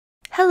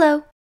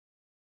Hello!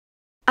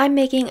 I'm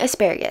making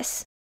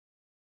asparagus.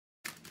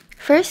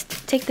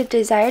 First, take the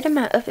desired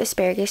amount of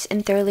asparagus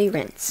and thoroughly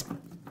rinse.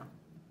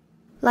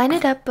 Line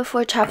it up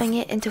before chopping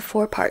it into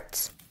 4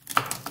 parts.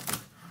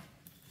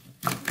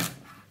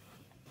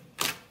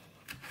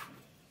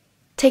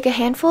 Take a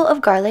handful of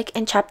garlic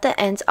and chop the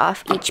ends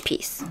off each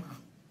piece.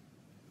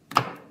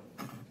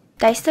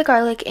 Dice the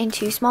garlic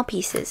into small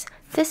pieces.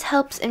 This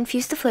helps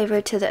infuse the flavor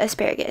to the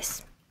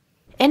asparagus.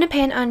 In a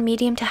pan on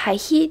medium to high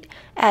heat,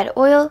 add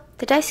oil,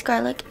 the diced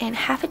garlic, and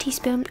half a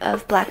teaspoon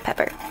of black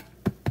pepper.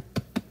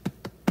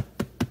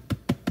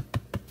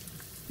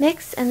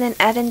 Mix and then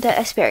add in the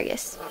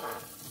asparagus.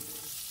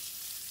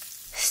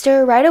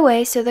 Stir right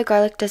away so the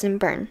garlic doesn't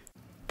burn.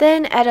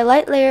 Then add a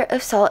light layer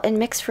of salt and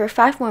mix for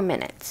 5 more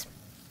minutes.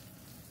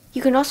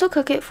 You can also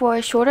cook it for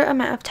a shorter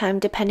amount of time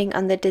depending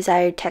on the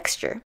desired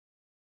texture.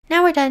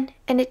 Now we're done,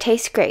 and it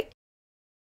tastes great.